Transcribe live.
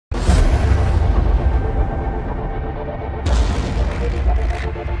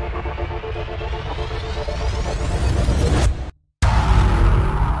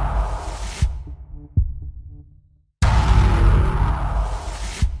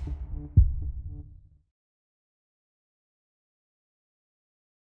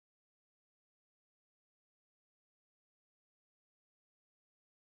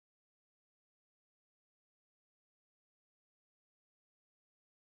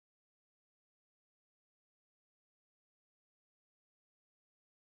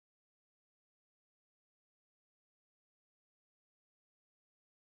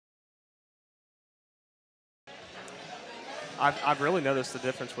I've really noticed the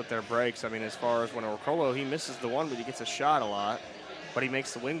difference with their breaks. I mean, as far as when Orcollo, he misses the one, but he gets a shot a lot. But he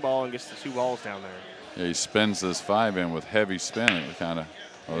makes the wing ball and gets the 2 balls down there. Yeah, he spins this 5 in with heavy spin. It kind of,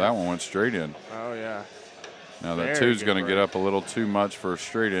 oh, that one went straight in. Oh, yeah. Now that 2's going to get up a little too much for a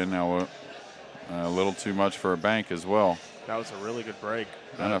straight in. Now a little too much for a bank as well. That was a really good break.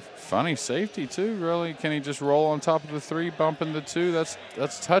 And a funny safety too, really. Can he just roll on top of the 3, bump into 2? That's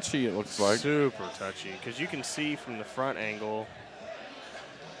touchy, it looks like. Super touchy, because you can see from the front angle.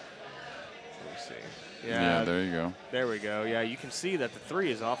 Let me see. Yeah, there you go. There we go. Yeah, you can see that the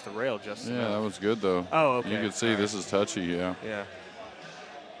 3 is off the rail just Yeah, enough. that was good though. Oh, okay. You can see this is touchy, yeah. Yeah.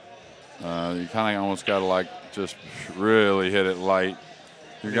 You kind of almost got to like just really hit it light.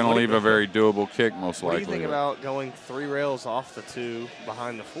 You're going to leave a very doable kick, most likely. What do you think about going 3 rails off the 2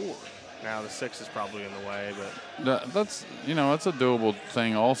 behind the 4? Now the 6 is probably in the way, but that's it's a doable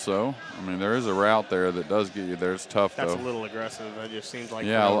thing. Also, I mean, there is a route there that does get you there. It's tough though. That's a little aggressive. That just seems like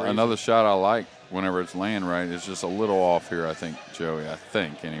another shot I like whenever it's laying right is just a little off here. I think, Joey. I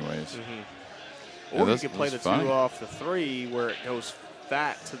think, anyways. Or you could play the 2 off the 3 where it goes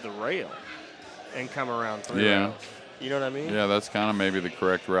fat to the rail and come around 3 rails. You know what I mean? Yeah, that's kind of maybe the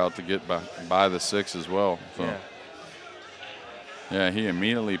correct route to get by the 6 as well. So. Yeah, he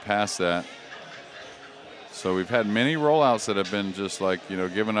immediately passed that. So we've had many rollouts that have been just like,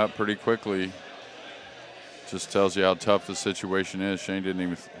 given up pretty quickly. Just tells you how tough the situation is. Shane didn't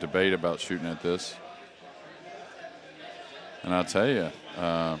even debate about shooting at this. And I'll tell you,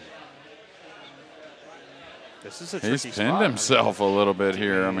 this is a tricky spot. He's pinned himself a little bit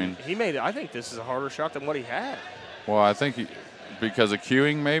here. I mean, I think this is a harder shot than what he had. Well, I think because of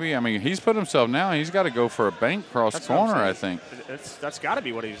queuing, maybe. I mean, he's put himself now. He's got to go for a bank cross corner, I think. That's got to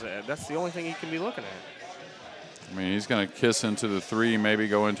be what he's at. That's the only thing he can be looking at. I mean, he's going to kiss into the 3, maybe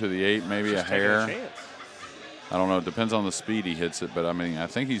go into the 8, maybe a hair. I don't know. It depends on the speed he hits it. But, I mean, I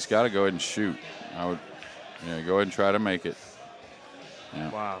think he's got to go ahead and shoot. I would go ahead and try to make it.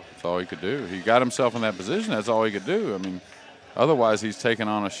 Yeah, wow. That's all he could do. He got himself in that position. That's all he could do. I mean, otherwise he's taking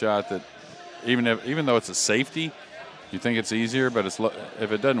on a shot that even though it's a safety, you think it's easier, but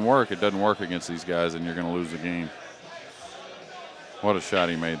if it doesn't work against these guys, and you're going to lose the game. What a shot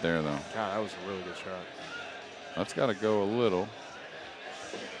he made there, though. God, that was a really good shot. That's got to go a little.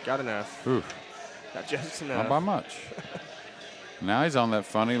 Got enough. Oof. Not just enough. Not by much. Now he's on that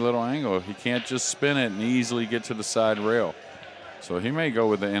funny little angle. He can't just spin it and easily get to the side rail. So he may go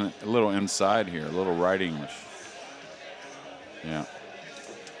with a little inside here, a little right English. Yeah.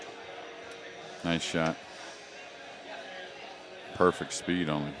 Nice shot. Perfect speed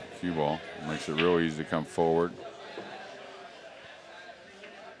on the cue ball. Makes it real easy to come forward.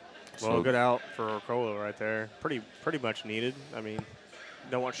 Well, good out for Orcollo right there. Pretty much needed. I mean,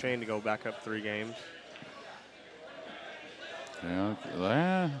 don't want Shane to go back up 3 games.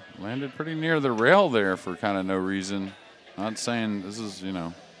 Yeah, landed pretty near the rail there for kind of no reason. Not saying this is,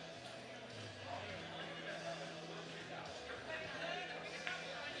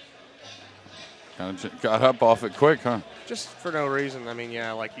 kind of got up off it quick, huh? Just for no reason. I mean,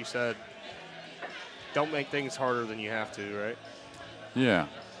 yeah, like you said, don't make things harder than you have to, right? Yeah.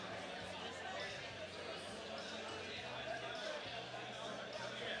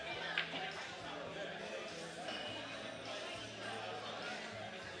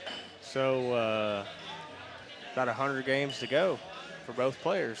 So, about 100 games to go for both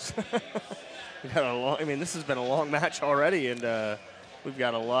players. We got this has been a long match already, and we've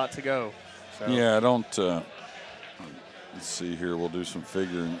got a lot to go. So. Yeah, I don't. Let's see here. We'll do some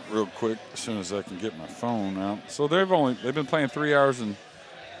figuring real quick as soon as I can get my phone out. So they've been playing 3 hours and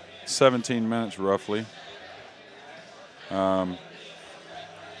 17 minutes roughly, and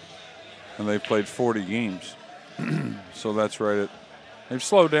they've played 40 games. So that's right They've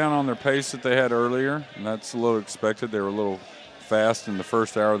slowed down on their pace that they had earlier, and that's a little expected. They were a little fast in the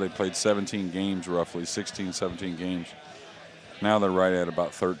first hour. They played 17 games roughly, 16, 17 games. Now they're right at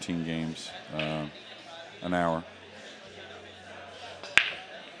about 13 games an hour.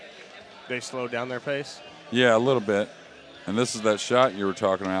 They slowed down their pace? Yeah, a little bit. And this is that shot you were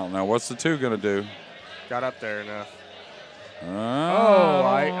talking about. Now, what's the 2 going to do? Got up there enough.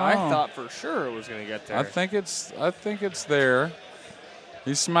 I thought for sure it was going to get there. I think it's there.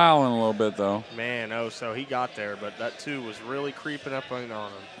 He's smiling a little bit, though. Man, so he got there, but that 2 was really creeping up on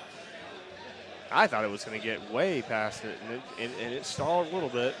him. I thought it was going to get way past it, and it stalled a little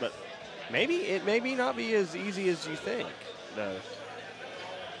bit, but it may not be as easy as you think, though.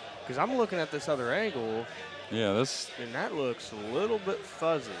 Because I'm looking at this other angle. Yeah, and that looks a little bit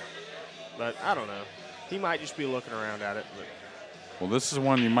fuzzy, but I don't know. He might just be looking around at it. But. Well, this is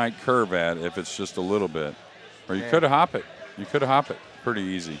one you might curve at if it's just a little bit, or you could hop it. You could hop it pretty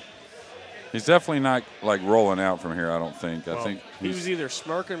easy. He's definitely not like rolling out from here, I don't think. Well, I think he was either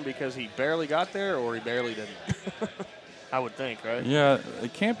smirking because he barely got there or he barely didn't. I would think, right? Yeah,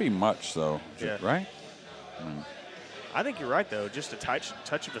 it can't be much, though, yeah. right? I think you're right, though. Just a touch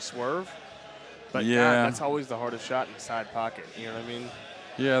of a swerve. But yeah, God, that's always the hardest shot in the side pocket. You know what I mean?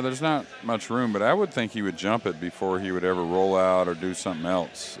 Yeah, there's not much room, but I would think he would jump it before he would ever roll out or do something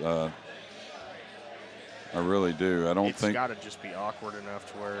else. I really do. I don't think. It's got to just be awkward enough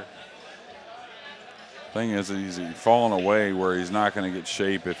to where. Thing is, he's falling away where he's not going to get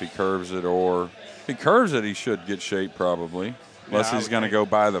shape if he curves it, or if he curves it, he should get shape probably. Unless he's going to go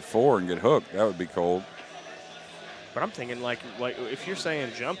by the 4 and get hooked. That would be cold. But I'm thinking like if you're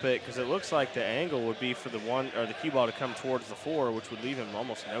saying jump it, because it looks like the angle would be for the 1 or the cue ball to come towards the 4, which would leave him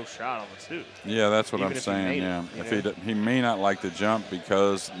almost no shot on the 2. Yeah, that's what I'm saying. Yeah, he may not like to jump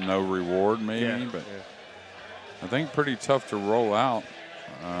because no reward, maybe, but I think pretty tough to roll out.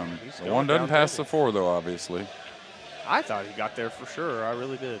 The 1 doesn't pass the 4, though, obviously. I thought he got there for sure. I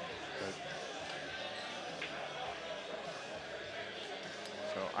really did. But.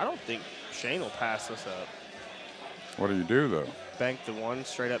 So I don't think Shane will pass this up. What do you do, though? Bank the 1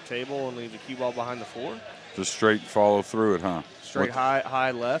 straight up table and leave the cue ball behind the 4? Just straight follow through it, huh? Straight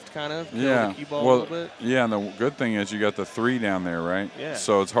high left, kind of? Yeah. The cue ball a little bit? Yeah, and the good thing is you got the 3 down there, right? Yeah.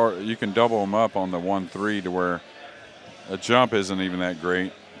 So it's hard. You can double them up on the 1-3 to where a jump isn't even that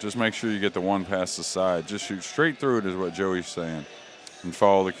great. Just make sure you get the 1 past the side. Just shoot straight through it is what Joey's saying. And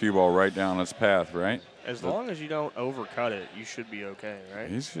follow the cue ball right down its path, right? As long as you don't overcut it, you should be okay, right?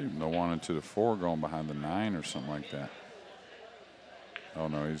 He's shooting the 1 into the 4 going behind the 9 or something like that. Oh,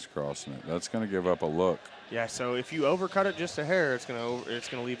 no, he's crossing it. That's going to give up a look. Yeah, so if you overcut it just a hair, it's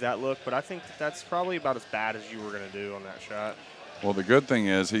gonna leave that look. But I think that's probably about as bad as you were going to do on that shot. Well, the good thing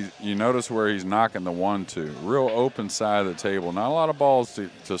is you notice where he's knocking the 1-2. Real open side of the table. Not a lot of balls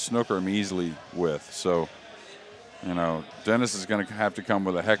to snooker him easily with. So, you know, Dennis is going to have to come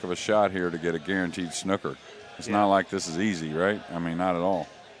with a heck of a shot here to get a guaranteed snooker. It's not like this is easy, right? I mean, not at all.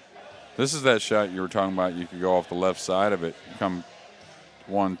 This is that shot you were talking about. You could go off the left side of it, come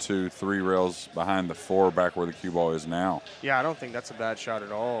 1, 2, 3 rails behind the 4 back where the cue ball is now. Yeah, I don't think that's a bad shot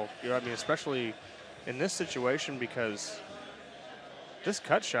at all. You know, I mean, especially in this situation because this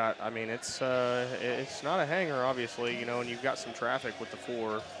cut shot, I mean, it's not a hanger, obviously, you know, and you've got some traffic with the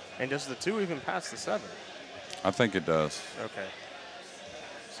 4. And does the 2 even pass the 7? I think it does. Okay.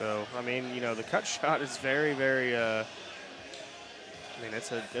 So, I mean, you know, the cut shot is very, very, I mean,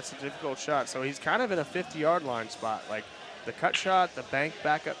 it's a difficult shot. So he's kind of in a 50-yard line spot. Like, the cut shot, the bank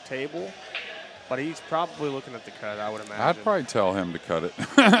backup table, but he's probably looking at the cut, I would imagine. I'd probably tell him to cut it.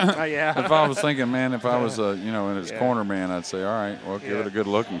 Yeah. If I was thinking, man, if I was, you know, in his corner man, I'd say, all right, well, give it a good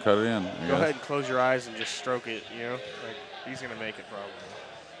look and cut it in. Go ahead and close your eyes and just stroke it, you know. Like, he's going to make it probably.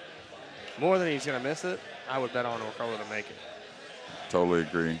 More than he's going to miss it, I would bet on Orcollo to make it. Totally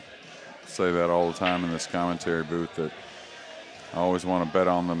agree. Say that all the time in this commentary booth that I always want to bet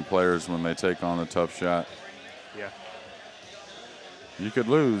on them players when they take on a tough shot. Yeah. You could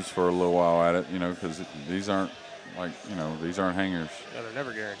lose for a little while at it, you know, because these aren't like, you know, these aren't hangers. No, they're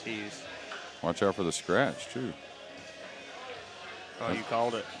never guarantees. Watch out for the scratch, too. Oh, you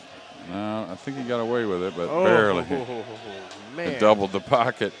called it. No, I think he got away with it, but barely. Man. It doubled the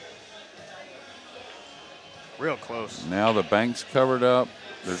pocket. Real close. Now the bank's covered up.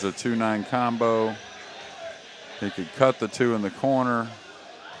 There's a 2-9 combo. He could cut the 2 in the corner.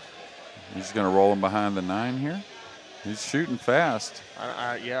 He's going to roll him behind the 9 here. He's shooting fast.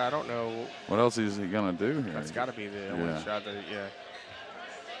 Yeah, I don't know. What else is he going to do here? That's got to be the only shot that,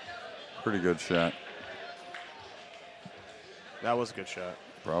 Pretty good shot. That was a good shot.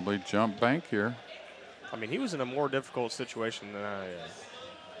 Probably jump bank here. I mean, he was in a more difficult situation than I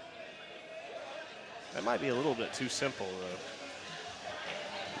That might be a little bit too simple,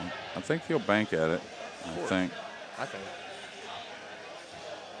 though. I think he'll bank at it. I think.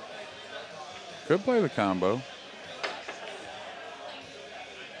 Could play the combo.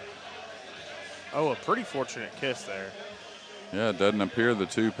 Oh, a pretty fortunate kiss there. Yeah, it doesn't appear the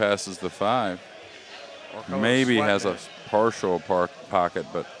 2 passes the 5. Maybe has a partial pocket,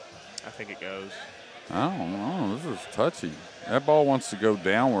 but I think it goes. I don't know. This is touchy. That ball wants to go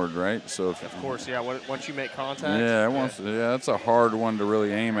downward, right? So if of course, yeah. Once you make contact. Yeah, that's a hard one to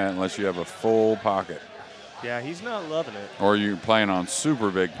really aim at unless you have a full pocket. Yeah, he's not loving it. Or you're playing on super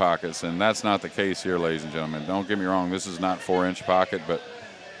big pockets, and that's not the case here, ladies and gentlemen. Don't get me wrong. This is not 4-inch pocket, but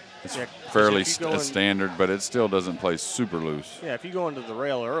it's fairly standard. But it still doesn't play super loose. Yeah, if you go into the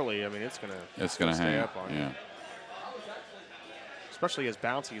rail early, I mean, it's gonna hang up on you. especially as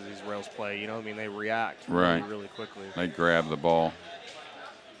bouncy as these rails play. You know, I mean, they react right. really quickly. They grab the ball.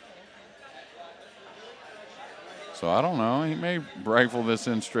 So I don't know. He may rifle this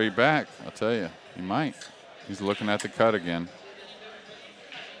in straight back. I'll tell you, he might. He's looking at the cut again.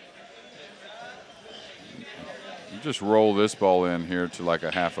 You just roll this ball in here to like a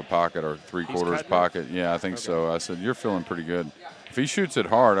half a pocket or 3/4 pocket. Yeah, I think so. I said, you're feeling pretty good. If he shoots it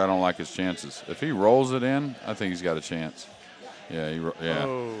hard, I don't like his chances. If he rolls it in, I think he's got a chance. Yeah, yeah.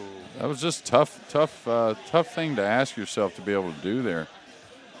 Oh. That was just tough thing to ask yourself to be able to do there.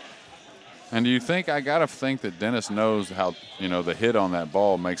 And do you think, I got to think that Dennis knows how, the hit on that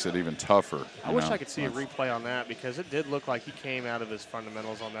ball makes it even tougher. I wish I could see a replay on that because it did look like he came out of his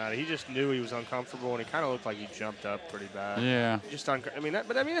fundamentals on that. He just knew he was uncomfortable, and he kind of looked like he jumped up pretty bad. Yeah. Just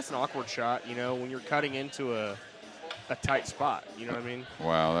that's an awkward shot, when you're cutting into a tight spot. You know what I mean?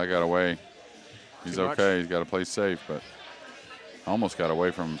 Wow, that got away. He's Too okay. much. He's got to play safe, but almost got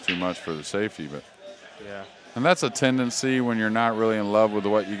away from him too much for the safety. But yeah. And that's a tendency when you're not really in love with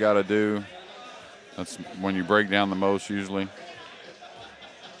what you got to do. That's when you break down the most usually.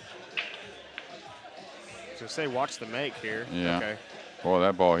 So say watch the make here. Yeah. Okay. Boy,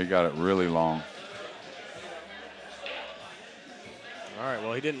 that ball, he got it really long. All right,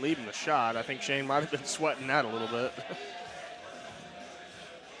 well, he didn't leave him the shot. I think Shane might have been sweating that a little bit.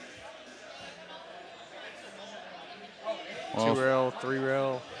 Well, 2-rail,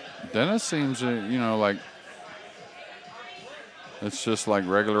 3-rail. Dennis seems, like it's just like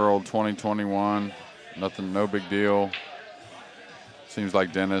regular old 2021. Nothing, no big deal. Seems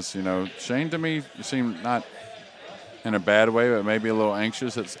like Dennis, Shane to me seemed not in a bad way, but maybe a little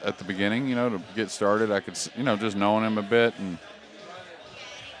anxious at the beginning, to get started. I could, just knowing him a bit,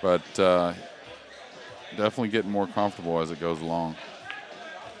 but definitely getting more comfortable as it goes along.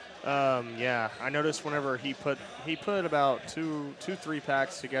 Yeah, I noticed whenever he put about two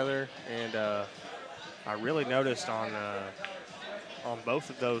 3-packs together, and I really noticed on both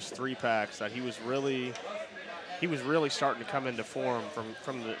of those 3-packs that he was really starting to come into form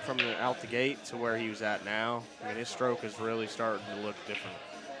from the out the gate to where he was at now. I mean, his stroke is really starting to look different.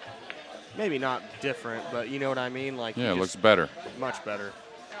 Maybe not different, but you know what I mean. Like, yeah, it looks better, much better,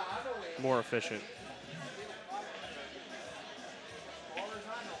 more efficient.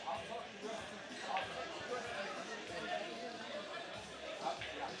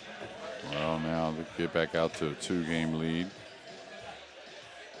 Well, now they get back out to a 2-game lead.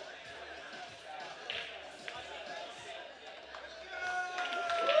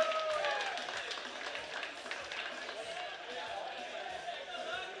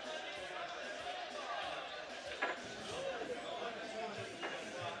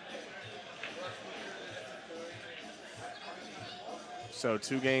 So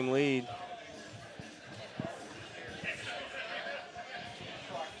 2-game lead.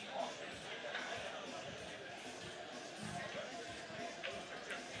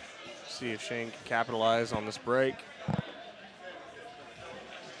 See if Shane can capitalize on this break.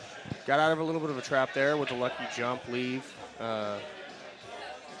 Got out of a little bit of a trap there with a lucky jump leave.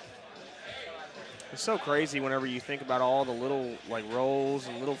 It's so crazy whenever you think about all the little rolls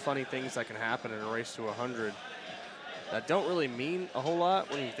and little funny things that can happen in a race to 100 that don't really mean a whole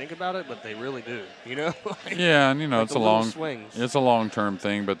lot when you think about it, but they really do. Yeah, and like it's a long swings. It's a long-term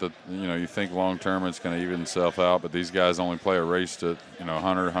thing, but you think long-term it's going to even itself out. But these guys only play a race to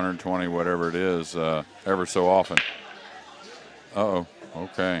 100, 120, whatever it is, ever so often.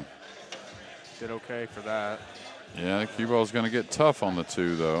 Okay. Did okay for that. Yeah, the cue ball is going to get tough on the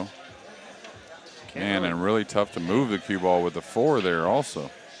 2 though. And really tough to move the cue ball with the 4 there also.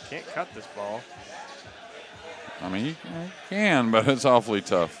 Can't cut this ball. I mean, you can, but it's awfully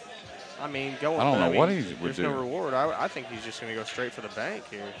tough. I mean, I don't know what he would there's do. no reward. I think he's just going to go straight for the bank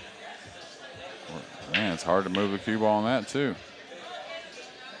here. Man, it's hard to move the cue ball on that too.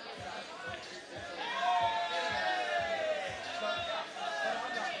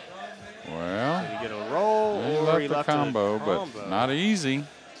 Well, did he get a roll or he left a combo, but not easy.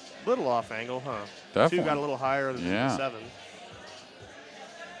 Little off angle, huh? Definitely. 2 got a little higher than the 7.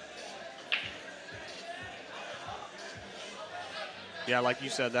 Yeah, like you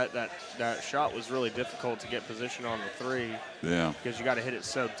said, that shot was really difficult to get position on the 3. Yeah. Because you got to hit it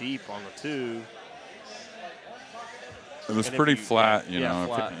so deep on the 2. It was pretty flat,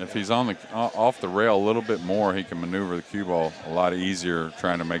 flat, if he's on off the rail a little bit more, he can maneuver the cue ball a lot easier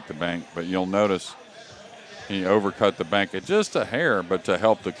trying to make the bank. But you'll notice he overcut the bank at just a hair, but to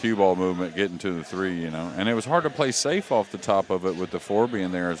help the cue ball movement get into the 3, And it was hard to play safe off the top of it with the 4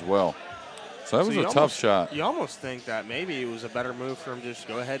 being there as well. So that was a tough shot. You almost think that maybe it was a better move for him to just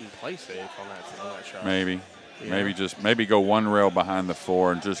go ahead and play safe on that shot. Maybe. Yeah. Maybe go one rail behind the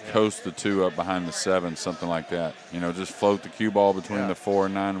 4 and just coast the 2 up behind the 7, something like that. You know, just float the cue ball between the 4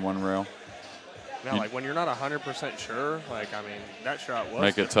 and 9 one rail. Now, like when you're not 100% sure, like I mean, that shot was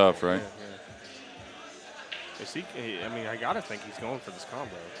make it tough, right? Yeah. Is he? I mean, I gotta think he's going for this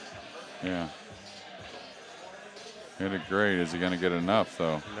combo. Yeah. Hit it great. Is he going to get enough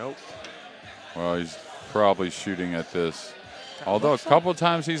though? Nope. Well, he's probably shooting at this. Although a couple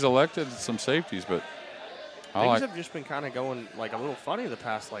times he's elected some safeties, but things have just been kind of going like a little funny the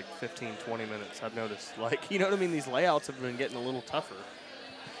past like 15, 20 minutes. I've noticed. Like, you know what I mean? These layouts have been getting a little tougher.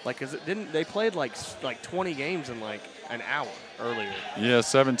 Like, cause they played like 20 games in like an hour earlier. Yeah,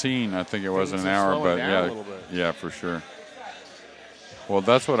 17 I think it was in an hour, but yeah, for sure. Well,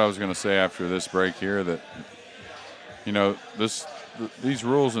 that's what I was going to say after this break here. That you know these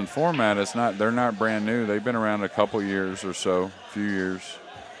rules and format, they're not brand new. They've been around a couple years or so, few years.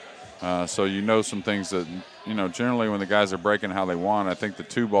 So you know some things that, you know, generally when the guys are breaking how they want, I think the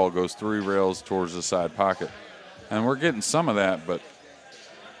 2 ball goes 3 rails towards the side pocket. And we're getting some of that, but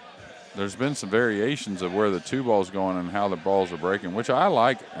there's been some variations of where the 2 ball's going and how the balls are breaking, which I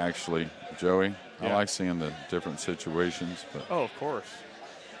like, actually, Joey. Yeah. I like seeing the different situations. But. Oh, of course.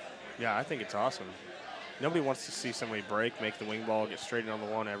 Yeah, I think it's awesome. Nobody wants to see somebody break, make the wing ball, get straightened on the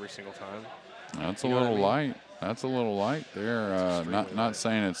 1 every single time. That's a little light. That's a little light there. Not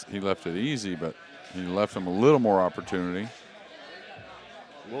saying he left it easy, but he left him a little more opportunity.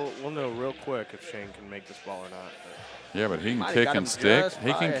 We'll know real quick if Shane can make this ball or not. Yeah, but he can kick and stick.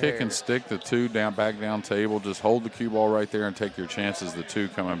 He can kick and stick the 2 back down table. Just hold the cue ball right there and take your chances. The 2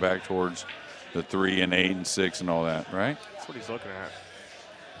 coming back towards the 3 and 8 and 6 and all that, right? That's what he's looking at.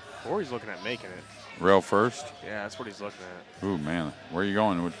 Or he's looking at making it. Rail first? Yeah, that's what he's looking at. Ooh, man. Where are you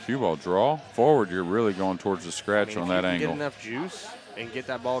going with the cue ball? Draw? Forward, you're really going towards the scratch on that angle. Get enough juice and get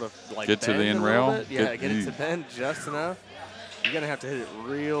that ball to like get to the end rail. Get it to bend just enough. You're going to have to hit it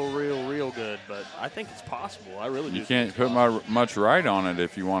real good, but I think it's possible. I really do. You can't put much right on it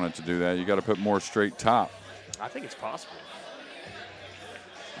if you wanted to do that. You got to put more straight top. I think it's possible.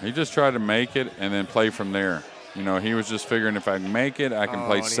 He just tried to make it and then play from there. You know, he was just figuring if I can make it, I can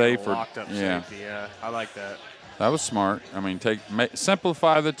play safe. Locked up safety, yeah. I like that. That was smart. I mean,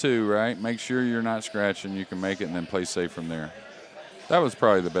 simplify the 2, right? Make sure you're not scratching. You can make it and then play safe from there. That was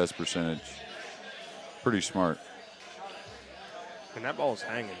probably the best percentage. Pretty smart. And that ball's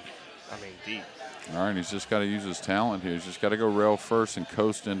hanging, I mean, deep. All right, he's just got to use his talent here. He's just got to go rail first and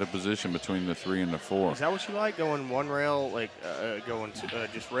coast into position between the 3 and the 4. Is that what you like, going 1 rail, like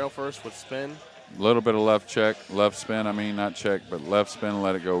just rail first with spin? A little bit of left spin, not check, but left spin and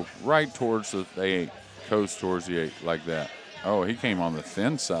let it go right towards the 8. Coast towards the 8, like that. Oh, he came on the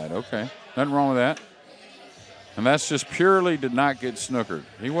thin side. Okay. Nothing wrong with that. And that's just purely did not get snookered.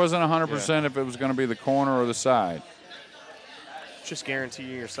 He wasn't 100% if it was going to be the corner or the side. Just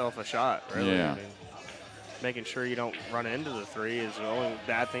guaranteeing yourself a shot, really. Yeah. I mean, making sure you don't run into the 3 is the only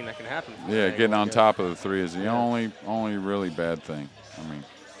bad thing that can happen. Yeah, getting on top of the 3 is the only really bad thing. I mean,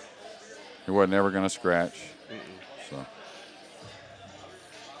 he wasn't ever going to scratch.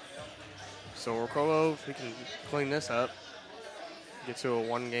 So Orcollo, if he can clean this up, get to a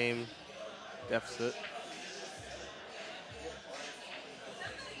 1-game deficit.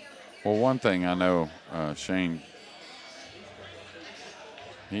 Well, one thing I know, Shane,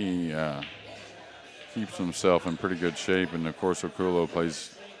 he keeps himself in pretty good shape, and of course Orcollo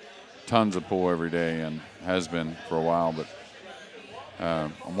plays tons of pool every day and has been for a while, but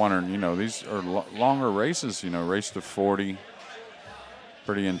I'm wondering, you know, these are longer races, you know, race to 40,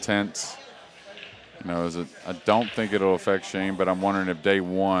 pretty intense. You know, I don't think it'll affect Shane, but I'm wondering if day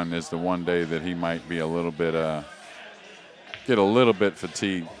 1 is the one day that he might be a little bit, get a little bit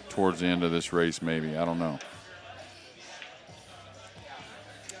fatigued towards the end of this race, maybe. I don't know.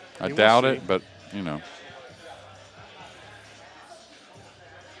 I doubt it, but, you know.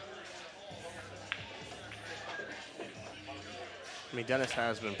 I mean, Dennis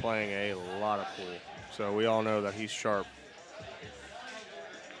has been playing a lot of pool, so we all know that he's sharp.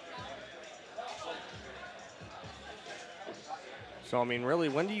 So, I mean, really,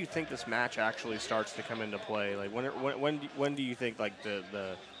 when do you think this match actually starts to come into play? Like, when do you think, like,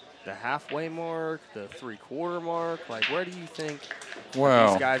 the halfway mark, the 3/4 mark? Like, where do you think these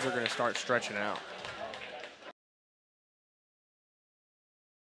guys are going to start stretching out?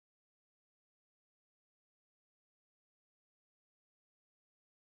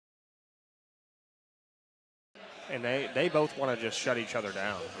 And they both want to just shut each other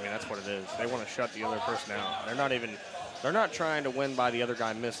down. I mean, that's what it is. They want to shut the other person down. They're not trying to win by the other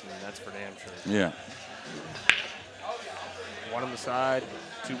guy missing. That's for damn sure. Yeah. 1 on the side,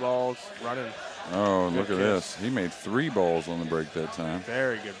 2 balls, running. Oh, look at this. He made 3 balls on the break that time.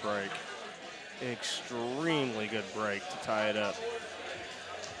 Very good break. Extremely good break to tie it up.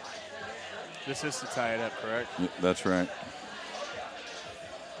 This is to tie it up, correct? Yeah, that's right.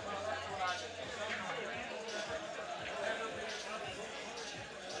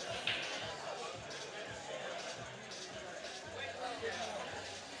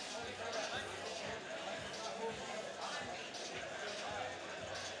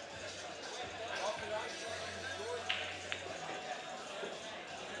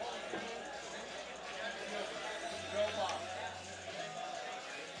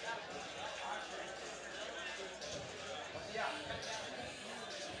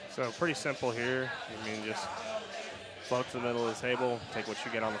 So pretty simple here. I mean, just float to the middle of the table, take what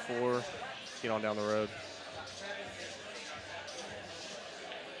you get on the floor, get on down the road.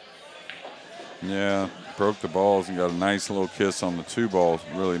 Yeah, broke the balls and got a nice little kiss on the 2 balls.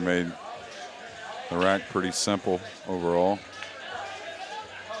 Really made the rack pretty simple overall.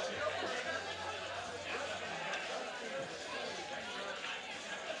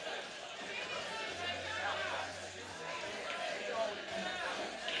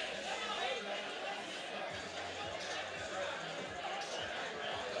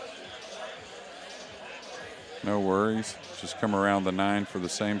 No worries. Just come around the 9 for the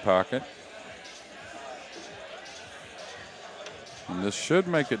same pocket. And this should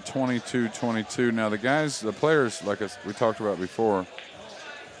make it 22-22. Now the players, like we talked about before,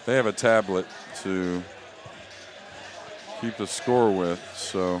 they have a tablet to keep the score with,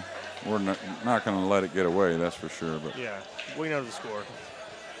 so we're not going to let it get away, that's for sure. But yeah, we know the score.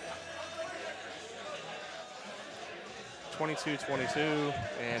 22-22,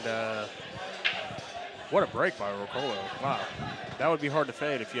 and what a break by Orcollo. Wow. That would be hard to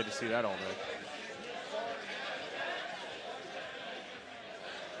fade if you had to see that all day.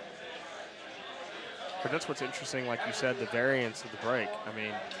 But that's what's interesting, like you said, the variance of the break. I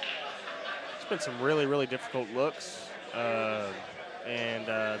mean, it's been some really, really difficult looks, and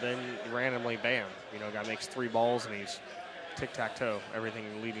then randomly, bam, you know, guy makes 3 balls and he's tic-tac-toe,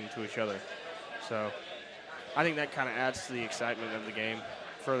 everything leading to each other. So I think that kind of adds to the excitement of the game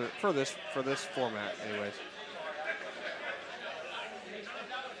for this format, anyways.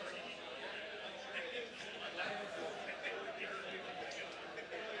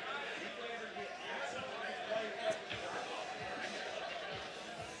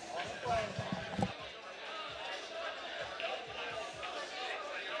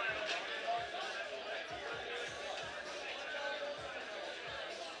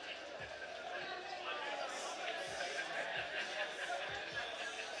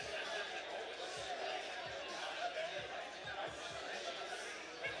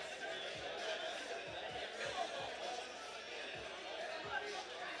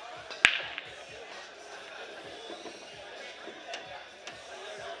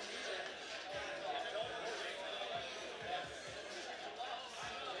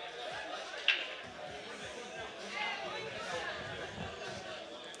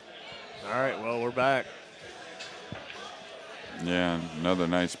 All right, well, we're back. yeah, another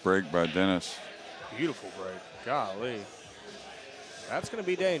nice break by Dennis. Beautiful break. Golly. That's going to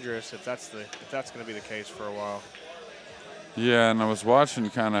be dangerous if that's going to be the case for a while. Yeah, and I was watching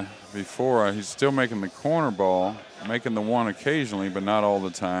kind of before. He's still making the corner ball, making the 1 occasionally, but not all the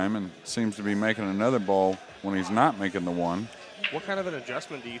time, and seems to be making another ball when he's not making the 1. What kind of an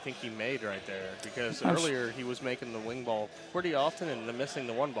adjustment do you think he made right there? Because earlier he was making the wing ball pretty often and missing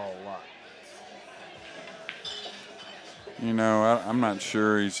the 1 ball a lot. You know, I'm not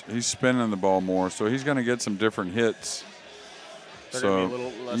sure. He's spinning the ball more, so he's going to get some different hits. They're so gonna be a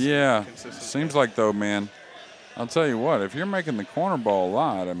little less yeah, consistent. seems like though, man. I'll tell you what. If you're making the corner ball a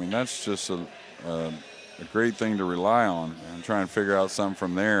lot, I mean that's just a great thing to rely on and try and figure out something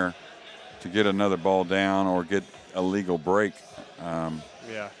from there to get another ball down or get a legal break.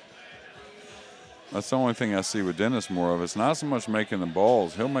 Yeah. That's the only thing I see with Dennis more of. It's not so much making the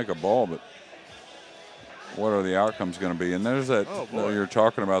balls. He'll make a ball, but what are the outcomes going to be? And there's that you're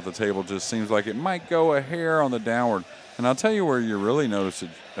talking about, the table just seems like it might go a hair on the downward. And I'll tell you where you really notice it,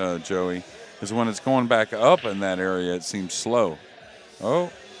 Joey, is when it's going back up in that area, it seems slow. Oh,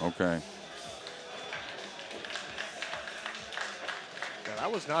 okay. Yeah,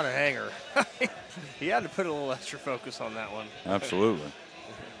 that was not a hanger. He had to put a little extra focus on that one. Absolutely.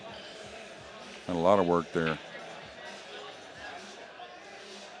 Had a lot of work there.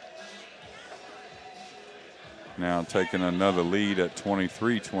 Now taking another lead at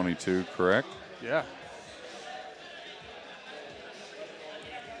 23-22, correct? Yeah.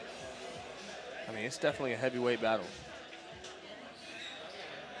 I mean, it's definitely a heavyweight battle.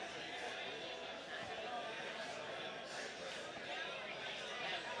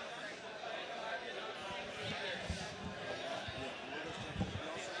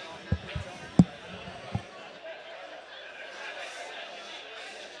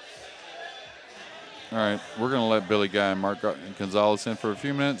 All right, we're going to let Billy Guy and Mark Gonzalez in for a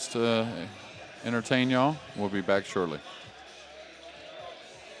few minutes to entertain y'all. We'll be back shortly.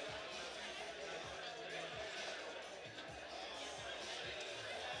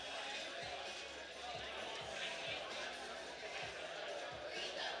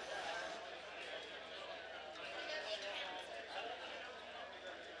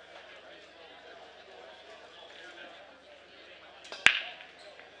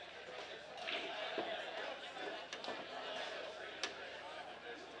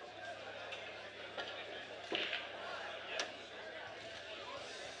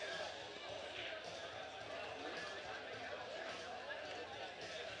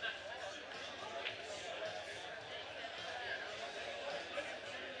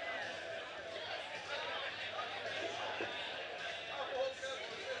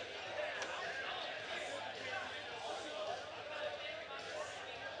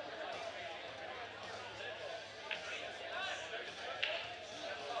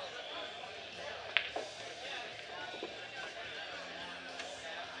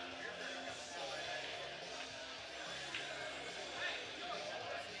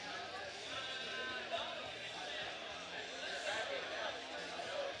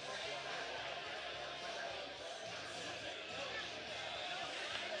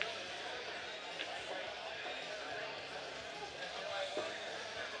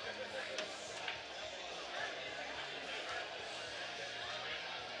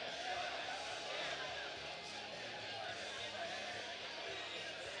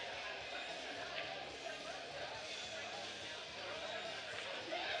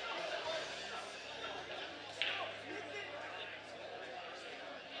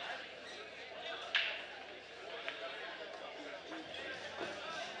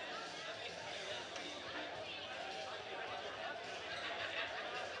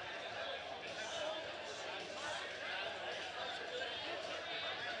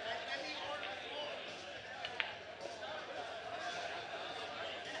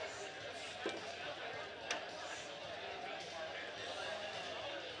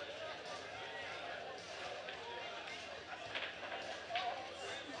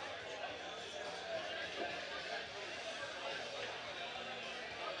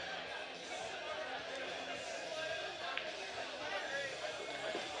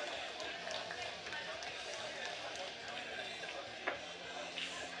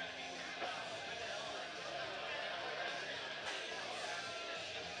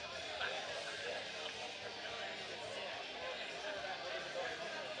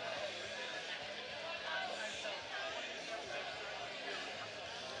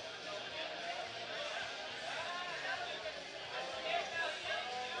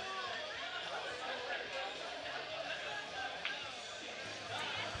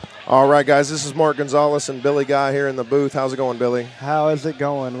 All right, guys, this is Mark Gonzalez and Billy Guy here in the booth. How's it going, Billy? How is it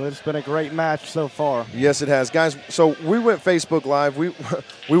going? It's been a great match so far. Yes, it has. Guys, so we went Facebook Live. We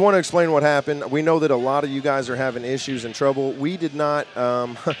want to explain what happened. We know that a lot of you guys are having issues and trouble. We did not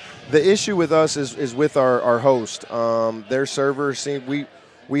the issue with us is with our host. Their server seemed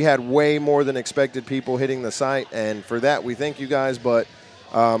we had way more than expected people hitting the site, and for that we thank you guys, but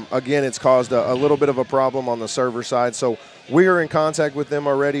again, it's caused a little bit of a problem on the server side. So we are in contact with them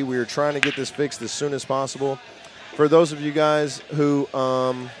already. We are trying to get this fixed as soon as possible. For those of you guys who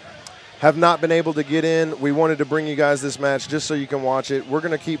have not been able to get in, we wanted to bring you guys this match just so you can watch it. We're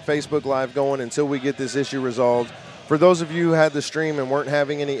going to keep Facebook Live going until we get this issue resolved. For those of you who had the stream and weren't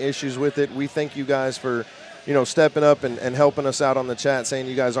having any issues with it, we thank you guys for stepping up and helping us out on the chat, saying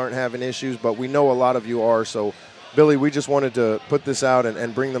you guys aren't having issues, but we know a lot of you are. So, Billy, we just wanted to put this out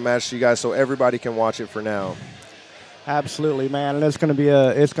and bring the match to you guys so everybody can watch it for now. Absolutely, man, and it's going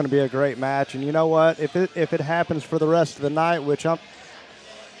to be a great match. And you know what? If it happens for the rest of the night, which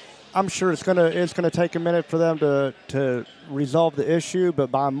I'm sure it's going to take a minute for them to resolve the issue, but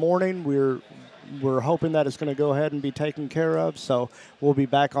by morning we're hoping that it's going to go ahead and be taken care of. So we'll be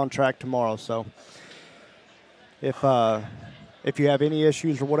back on track tomorrow. So if you have any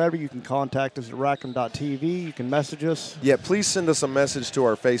issues or whatever, you can contact us at rackham.tv. You can message us. Yeah, please send us a message to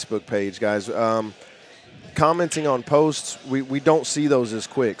our Facebook page, guys. Commenting on posts, we don't see those as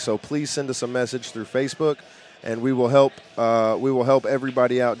quick, so please send us a message through Facebook, and we will help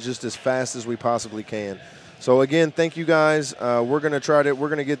everybody out just as fast as we possibly can. So again, thank you guys. We're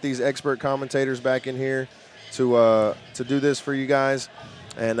gonna get these expert commentators back in here to do this for you guys,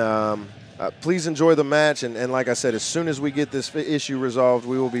 and please enjoy the match. And like I said, as soon as we get this issue resolved,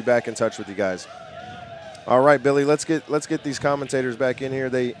 we will be back in touch with you guys. All right, Billy, let's get these commentators back in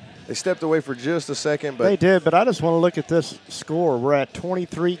here. They stepped away for just a second, but they did. But I just want to look at this score. We're at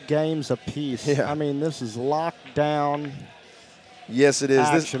 23 games apiece. Yeah. I mean, this is locked down. Yes, it is.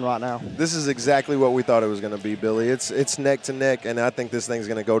 Action right now. This is exactly what we thought it was going to be, Billy. It's neck to neck, and I think this thing's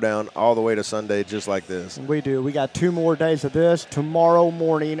going to go down all the way to Sunday just like this. We do. We got 2 more days of this. Tomorrow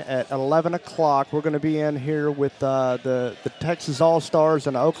morning at 11 o'clock, we're going to be in here with the Texas All-Stars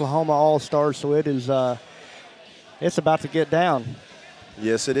and the Oklahoma All-Stars, so it is it's about to get down.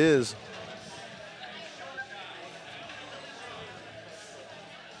 Yes, it is.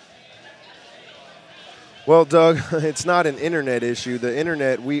 Well, Doug, it's not an internet issue. The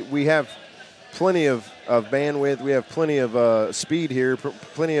internet, we have plenty of bandwidth. We have plenty of speed here,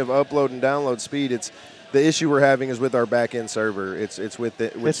 plenty of upload and download speed. It's the issue we're having is with our back-end server. It's with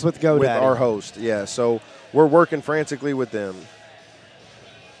GoDaddy. with our host. Yeah, so we're working frantically with them.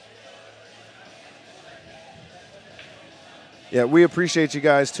 Yeah, we appreciate you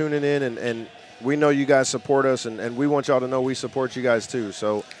guys tuning in, and we know you guys support us, and we want y'all to know we support you guys too.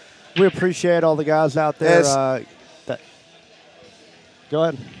 So we appreciate all the guys out there. Go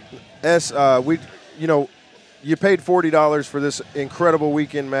ahead. You paid $40 for this incredible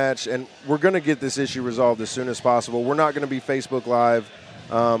weekend match, and we're going to get this issue resolved as soon as possible. We're not going to be Facebook Live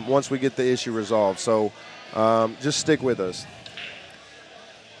once we get the issue resolved. So just stick with us.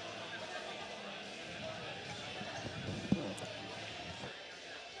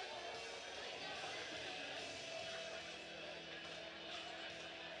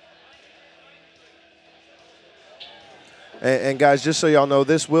 And guys, just so y'all know,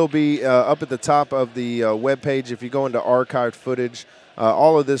 this will be up at the top of the web page. If you go into archived footage,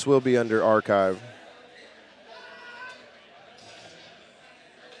 all of this will be under archive.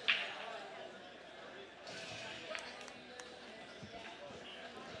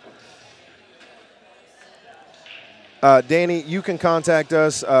 Danny, you can contact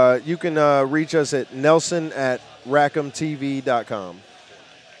us. You can reach us at nelson@rackhamtv.com.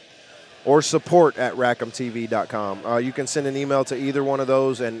 or support@rackhamtv.com. You can send an email to either one of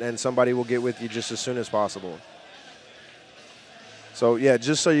those, and somebody will get with you just as soon as possible. So, yeah,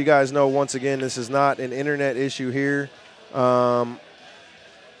 just so you guys know, once again, this is not an internet issue here.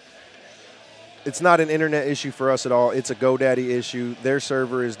 It's not an internet issue for us at all. It's a GoDaddy issue. Their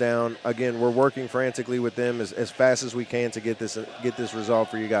server is down. Again, we're working frantically with them as fast as we can to get this resolved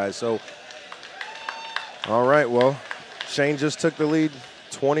for you guys. So, all right, well, Shane just took the lead.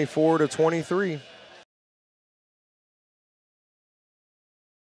 24-23.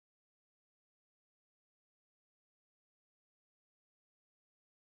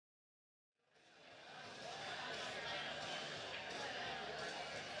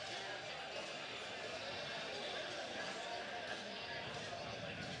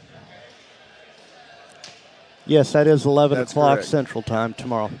 Yes, that is 11 o'clock correct. Central Time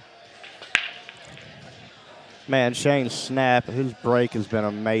tomorrow. Man, Shane's snap, his break has been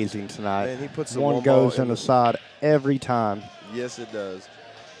amazing tonight. Man, he puts the one goes in the side every time. Yes, it does.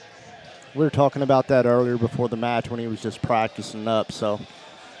 We were talking about that earlier before the match when he was just practicing up. So,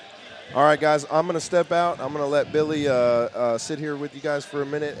 all right, guys, I'm going to step out. I'm going to let Billy sit here with you guys for a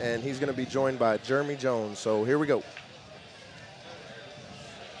minute, and he's going to be joined by Jeremy Jones. So here we go.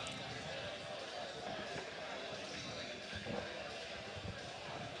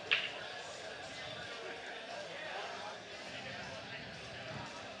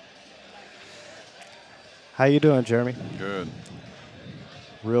 how you doing, Jeremy? Good.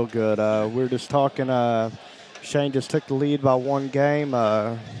 Real good. We were just talking. Shane just took the lead by 1 game.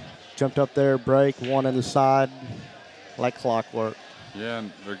 Jumped up there, break, one in the side, like clockwork. Yeah,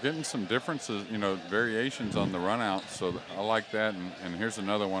 and they're getting some differences, variations on the run out. So I like that. And here's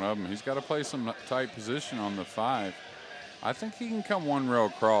another one of them. He's got to play some tight position on the 5. I think he can come 1 row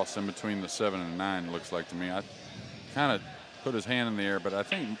across in between the 7 and 9, looks like to me. I kind of put his hand in the air, but I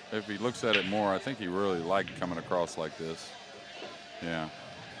think if he looks at it more, I think he really liked coming across like this. Yeah.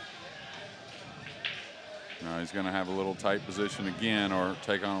 Now he's going to have a little tight position again or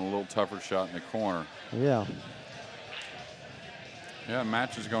take on a little tougher shot in the corner. Yeah. Yeah,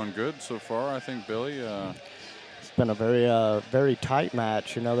 match is going good so far, I think, Billy. It's been a very tight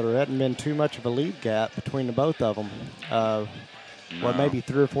match. There hadn't been too much of a lead gap between the both of them. No. Maybe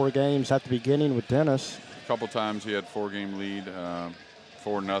 3 or 4 games at the beginning with Dennis. A couple times he had 4-game lead,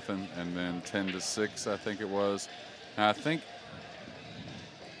 4-0, and then 10-6, I think it was. Now I think,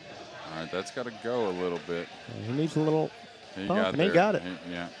 all right, that's got to go a little bit. He needs a little. He got it.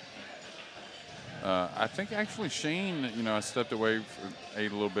 Yeah. I think actually Shane, I stepped away for a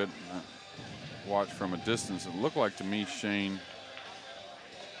little bit, watched from a distance. It looked like to me Shane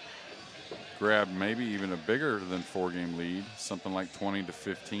grab maybe even a bigger than 4-game lead, something like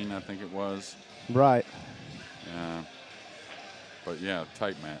 20-15, I think it was. Right. But yeah,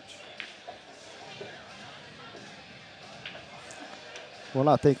 tight match. Well,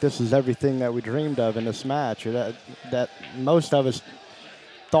 I think this is everything that we dreamed of in this match, or that most of us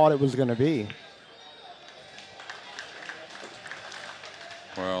thought it was going to be.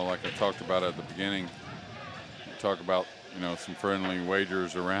 Well, like I talked about at the beginning, talk about, you know, some friendly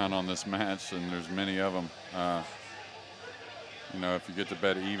wagers around on this match, and there's many of them. You know, if you get to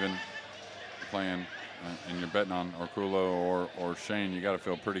bet even playing and you're betting on Orcollo or Shane, you got to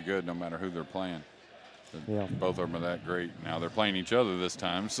feel pretty good no matter who they're playing. Yeah. Both of them are that great. Now they're playing each other this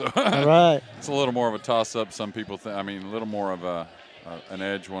time, so All right. it's a little more of a toss-up. Some people think, I mean, a little more of an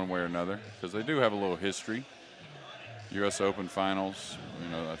edge one way or another, because they do have a little history. U.S. Open finals, you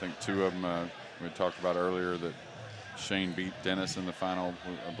know, I think 2 of them we talked about earlier that Shane beat Dennis in the final,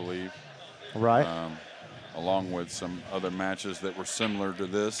 I believe. Right. Along with some other matches that were similar to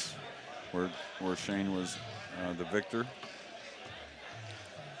this, where Shane was the victor.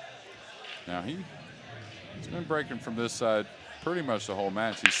 Now he's been breaking from this side pretty much the whole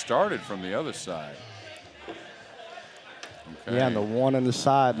match. He started from the other side. Okay. Yeah, and the one on the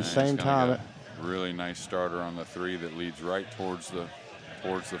side at the same time. Really nice starter on the 3 that leads right towards the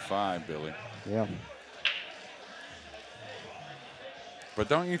 5, Billy. Yeah. But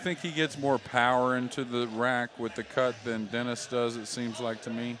don't you think he gets more power into the rack with the cut than Dennis does, it seems like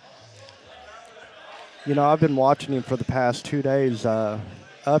to me? You know, I've been watching him for the past 2 days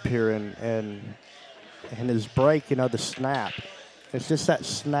up here, and his break, you know, the snap. It's just that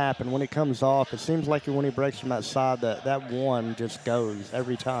snap, and when it comes off, it seems like when he breaks from that side, that one just goes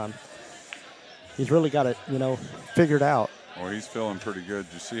every time. He's really got it, you know, figured out. Well, he's feeling pretty good.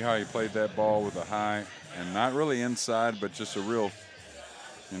 You see how he played that ball with a high, and not really inside, but just a real,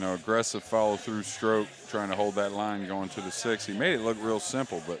 you know, aggressive follow-through stroke, trying to hold that line going to the 6. He made it look real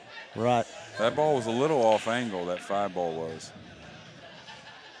simple, but right. That ball was a little off angle, that 5 ball was.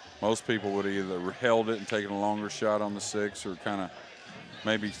 Most people would have either held it and taken a longer shot on the 6, or kind of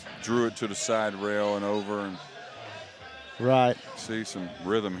maybe drew it to the side rail and over. And right. See some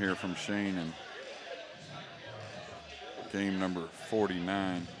rhythm here from Shane in game number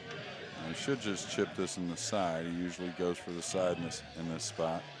 49. He should just chip this in the side. He usually goes for the side in this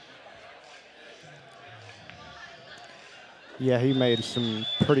spot. Yeah, he made some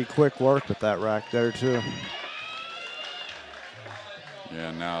pretty quick work with that rack there, too.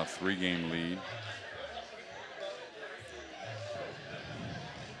 Yeah, now a 3-game lead.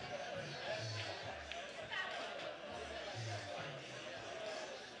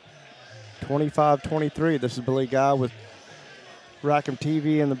 (25-23). This is Billy Guy with Rackham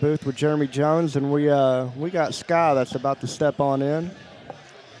TV in the booth with Jeremy Jones, and we got Sky that's about to step on in.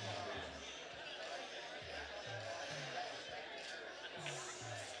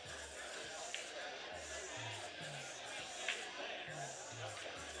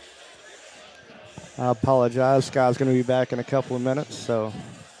 I apologize. Sky's going to be back in a couple of minutes. So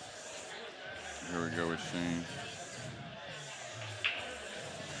here we go with Shane.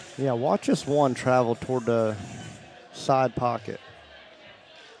 Yeah, watch this one travel toward the side pocket.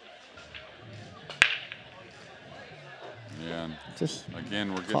 Yeah, and just again,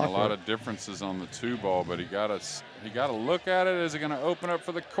 we're getting a lot of differences on the 2 ball, but he got to look at it. Is it going to open up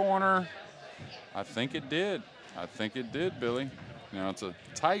for the corner? I think it did. I think it did, Billy. Now it's a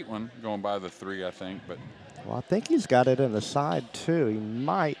tight one going by the 3, I think, but. Well, I think he's got it in the side too. He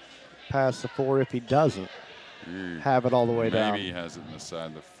might pass the 4 if he doesn't have it all the way down. Maybe he has it in the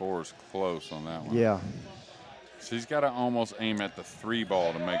side. The 4 is close on that one. Yeah. So he's got to almost aim at the 3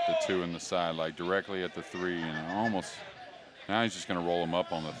 ball to make the 2 in the side, like directly at the 3, and almost. Now he's just going to roll him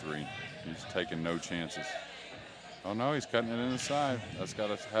up on the 3. He's taking no chances. Oh no, he's cutting it in the side. That's got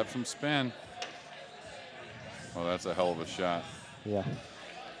to have some spin. Well, that's a hell of a shot. Yeah.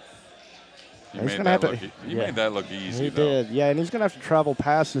 He made that look easy, He though. did, yeah, and he's going to have to travel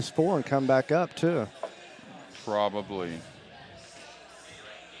past this 4 and come back up, too. Probably.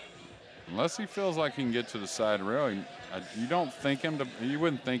 Unless he feels like he can get to the side rail. You wouldn't think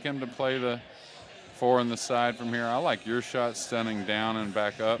him to play the 4 in the side from here. I like your shot stunning down and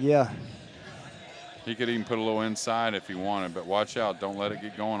back up. Yeah. He could even put a little inside if he wanted, but watch out. Don't let it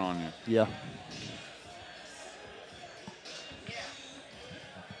get going on you. Yeah.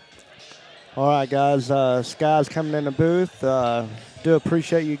 All right, guys. Sky's coming in the booth. Do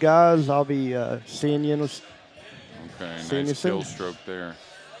appreciate you guys. I'll be seeing you. Okay, nice kill stroke there.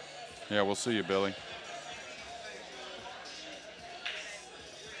 Yeah, we'll see you, Billy.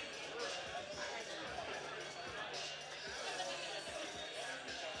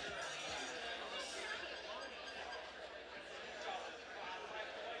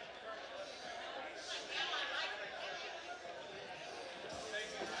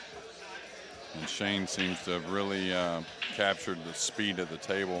 And Shane seems to have really captured the speed at the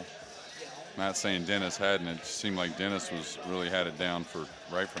table. Not saying Dennis hadn't. It seemed like Dennis was really had it down for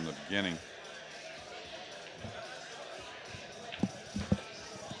right from the beginning.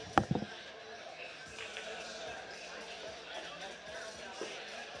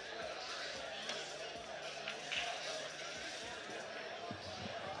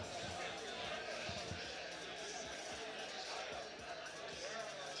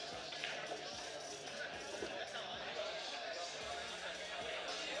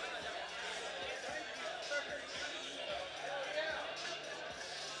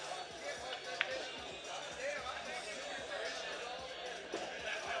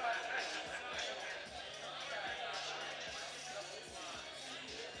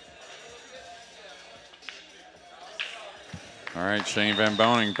 All right, Shane Van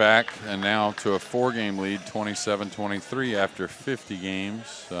Boening back, and now to a 4-game lead, 27-23 after 50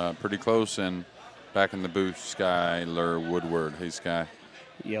 games. Pretty close, and back in the booth, Skyler Woodward. Hey, Sky.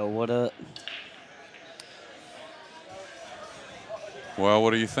 Yo, what up? Well,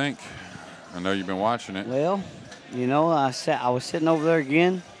 what do you think? I know you've been watching it. Well, you know, I was sitting over there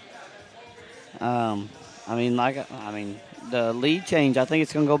again. I mean, the lead change, I think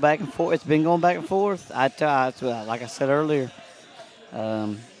it's going to go back and forth. It's been going back and forth. Like I said earlier,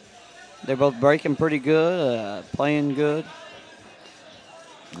 they're both breaking pretty good, playing good.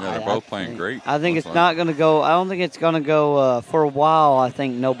 Yeah, they're both playing great. I think it's not going to go. I don't think it's going to go for a while. I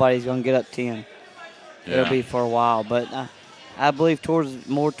think nobody's going to get up 10. Yeah. It'll be for a while, but I believe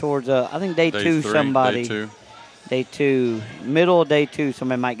more towards. I think day 2 somebody. Day 2, middle of day 2,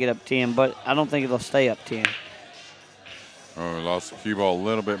 somebody might get up 10, but I don't think it'll stay up 10. Oh, we lost the cue ball a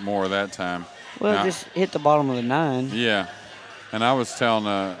little bit more that time. Well, now, just hit the bottom of the 9. Yeah, and I was saying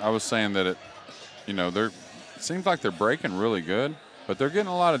that it seems like they're breaking really good, but they're getting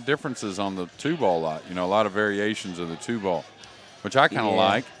a lot of differences on the 2-ball lot. A lot of variations of the 2-ball, which I kind of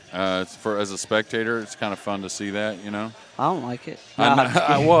like. As a spectator, it's kind of fun to see that. I don't like it.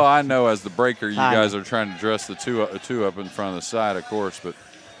 Well, I know as the breaker, you guys are trying to dress the two up in front of the side, of course, but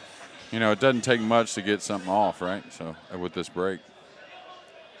it doesn't take much to get something off, right? So with this break,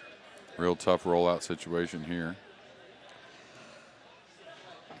 real tough rollout situation here.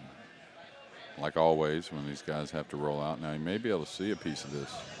 Like always, when these guys have to roll out. Now, you may be able to see a piece of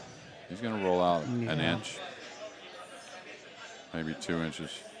this. He's going to roll out an inch, maybe 2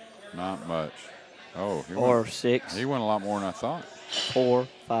 inches. Not much. Oh, or 6. He went a lot more than I thought. 4,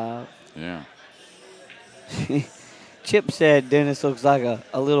 5. Yeah. Chip said Dennis looks like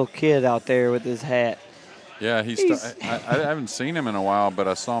a little kid out there with his hat. Yeah, I haven't seen him in a while, but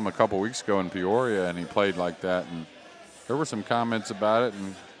I saw him a couple weeks ago in Peoria, and he played like that. And there were some comments about it,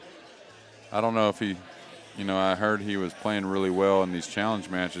 and I don't know if he, I heard he was playing really well in these challenge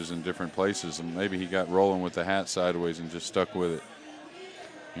matches in different places, and maybe he got rolling with the hat sideways and just stuck with it.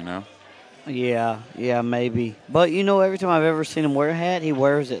 Yeah, maybe. But, every time I've ever seen him wear a hat, he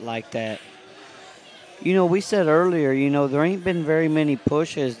wears it like that. We said earlier, there ain't been very many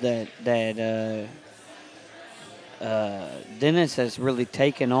pushes that Dennis has really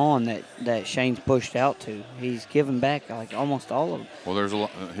taken on that Shane's pushed out to. He's given back like almost all of them. Well, there's a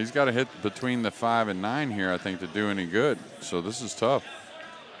lot. He's got to hit between the 5 and 9 here, I think, to do any good. So this is tough.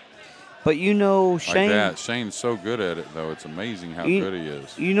 But Shane. Like that. Shane's so good at it, though. It's amazing how good he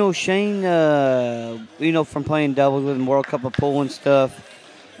is. Shane. From playing doubles with him, World Cup of Pool and stuff,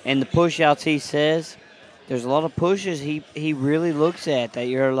 and the push outs he says, there's a lot of pushes he really looks at that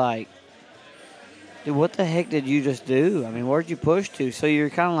you're like, dude, what the heck did you just do? I mean, where'd you push to? So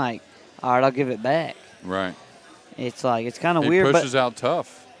you're kind of like, all right, I'll give it back. Right. It's like, it's kind of weird. He pushes out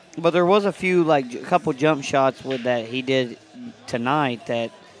tough. But there was a couple jump shots that he did tonight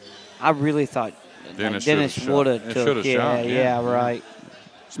that I really thought Dennis would have took. Yeah, right.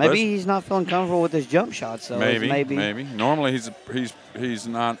 Maybe he's not feeling comfortable with his jump shots, though. Maybe. Normally he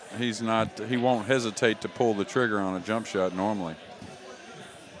won't hesitate to pull the trigger on a jump shot normally.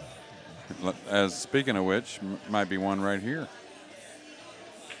 Speaking of which, might be one right here.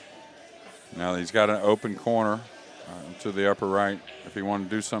 Now he's got an open corner to the upper right. If he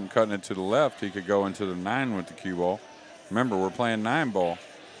wanted to do something cutting it to the left, he could go into the 9 with the cue ball. Remember, we're playing 9 ball.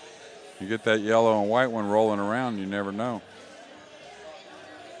 You get that yellow and white one rolling around, you never know.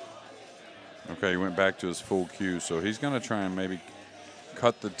 Okay, he went back to his full cue, so he's going to try and maybe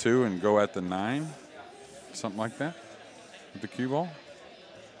cut the 2 and go at the 9, something like that, with the cue ball.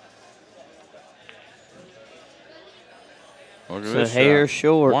 Look at this hair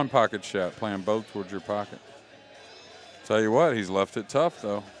short. One pocket shot, playing both towards your pocket. Tell you what, he's left it tough,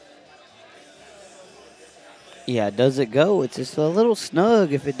 though. Yeah, does it go? It's just a little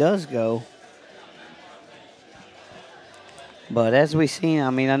snug if it does go. But as we see, I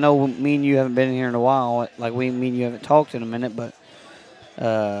mean, I know me and you haven't been here in a while. Like me and you haven't talked in a minute, but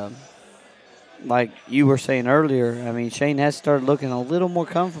like you were saying earlier, I mean, Shane has started looking a little more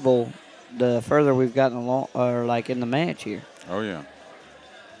comfortable the further we've gotten along, or like in the match here. Oh yeah,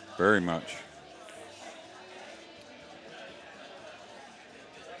 very much.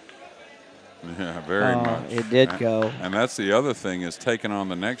 Yeah, very much. It did go. And that's the other thing, is taking on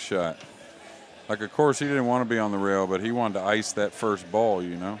the next shot. Like, of course, he didn't want to be on the rail, but he wanted to ice that first ball,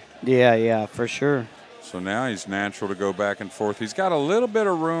 you know? Yeah, for sure. So now he's natural to go back and forth. He's got a little bit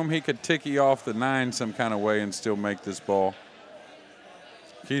of room. He could ticky off the 9 some kind of way and still make this ball.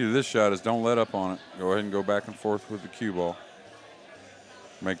 Key to this shot is don't let up on it. Go ahead and go back and forth with the cue ball.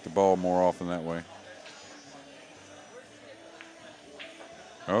 Make the ball more often that way.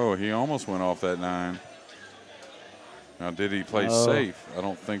 Oh, he almost went off that 9. Now, did he play safe? I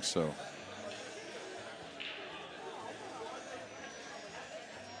don't think so.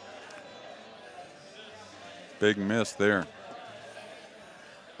 Big miss there.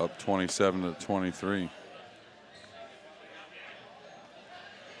 Up 27 to 23.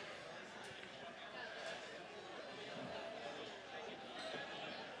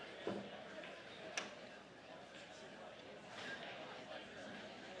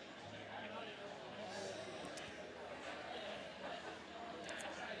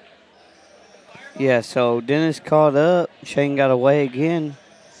 Yeah, so Dennis caught up. Shane got away again.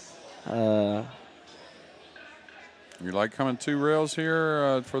 You like coming 2 rails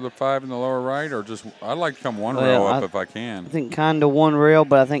here for the 5 in the lower right, or just I'd like to come 1 rail up if I can. I think kind of 1 rail,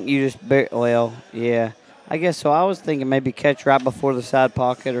 but I think you just yeah. I guess so. I was thinking maybe catch right before the side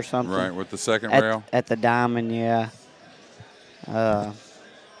pocket or something. Right, with the second rail at the diamond, yeah.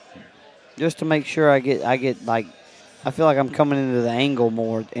 Just to make sure I get like, I feel like I'm coming into the angle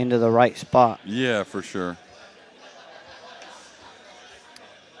more, into the right spot. Yeah, for sure.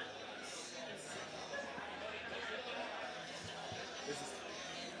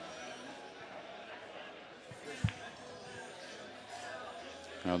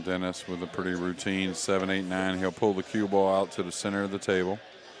 Now Dennis with a pretty routine 7, 8, 9. He'll pull the cue ball out to the center of the table.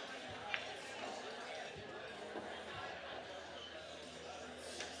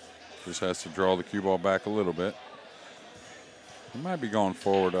 Just has to draw the cue ball back a little bit. He might be going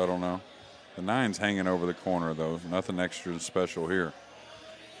forward, I don't know. The 9's hanging over the corner, though. Nothing extra special here.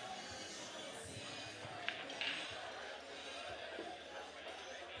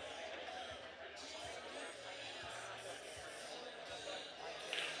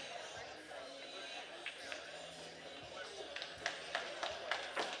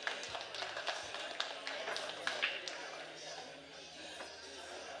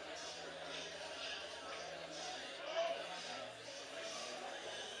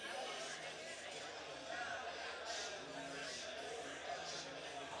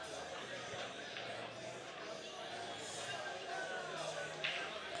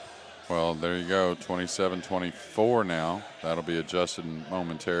 Well, there you go, 27-24 now. That'll be adjusted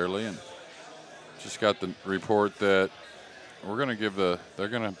momentarily. And just got the report that we're going to give they're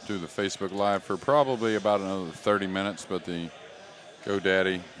going to do the Facebook Live for probably about another 30 minutes, but the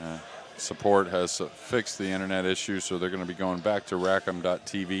GoDaddy support has fixed the internet issue, so they're going to be going back to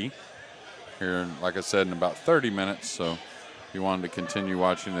Rackham.tv here, like I said, in about 30 minutes. So if you wanted to continue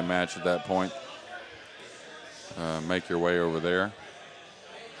watching the match at that point, make your way over there.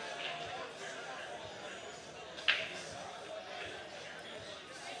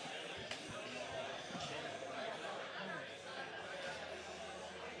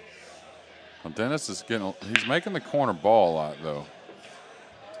 Well, Dennis is he's making the corner ball a lot, though.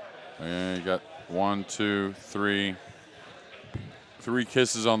 And you got 1, 2, 3. 3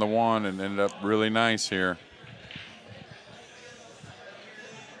 kisses on the 1 and ended up really nice here.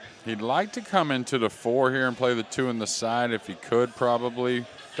 He'd like to come into the 4 here and play the 2 in the side if he could, probably.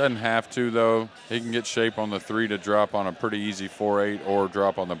 Doesn't have to, though. He can get shape on the 3 to drop on a pretty easy 4-8 or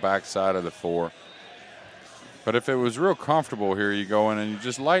drop on the back side of the 4. But if it was real comfortable here, you go in and you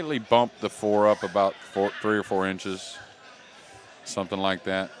just lightly bump the 4 up about 3 or 4 inches, something like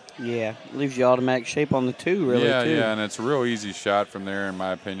that. Yeah, leaves you automatic shape on the 2, really, yeah, too. Yeah, and it's a real easy shot from there, in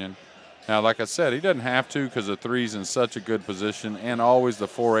my opinion. Now, like I said, he doesn't have to because the 3's in such a good position, and always the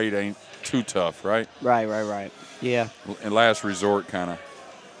 4-8 ain't too tough, right? Right. Yeah. In last resort, kind of.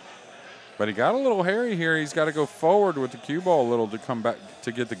 But he got a little hairy here. He's got to go forward with the cue ball a little to come back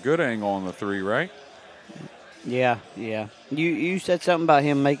to get the good angle on the 3, right? Yeah. You said something about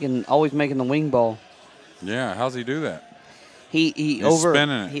him always making the wing ball. Yeah, how's he do that? He's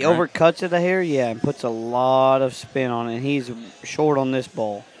spinning it, he right? overcuts it a hair, and puts a lot of spin on it. He's short on this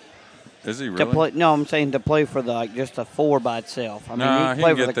ball. Is he To really? play, no, I'm saying to play for the just a 4 by itself. I mean, Nah, you he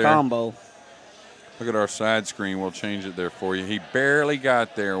play can for get the there. combo. Look at our side screen. We'll change it there for you. He barely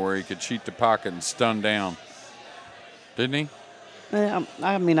got there where he could cheat the pocket and stun down. Didn't he? Yeah,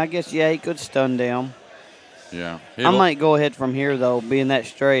 I mean, I guess, yeah, he could stun down. Yeah. I might go ahead from here, though, being that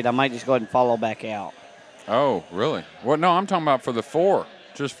straight. I might just go ahead and follow back out. Oh, really? What? No, I'm talking about for the 4.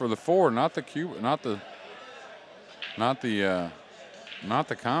 Just for the 4, not the cube, not the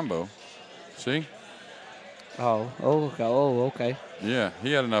combo. See? Okay. Yeah,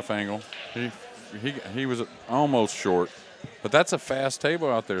 he had enough angle. He was almost short. But that's a fast table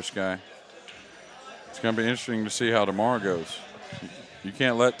out there, Sky. It's going to be interesting to see how tomorrow goes. You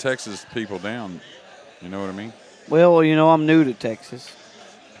can't let Texas people down. You know what I mean? Well, you know, I'm new to Texas.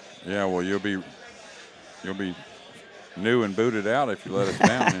 Yeah, well, you'll be new and booted out if you let us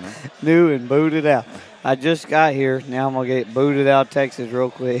down, you know. New and booted out. I just got here. Now I'm going to get booted out of Texas real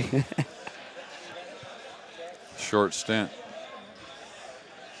quick. Short stint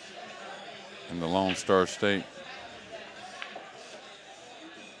in the Lone Star State.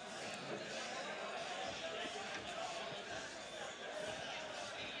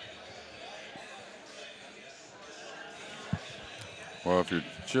 Well, if you're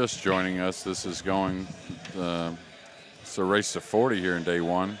just joining us, this is going, it's a race to 40 here in day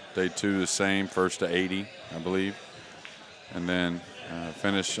 1. Day 2 the same, first to 80, I believe. And then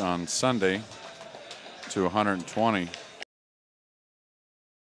finish on Sunday to 120.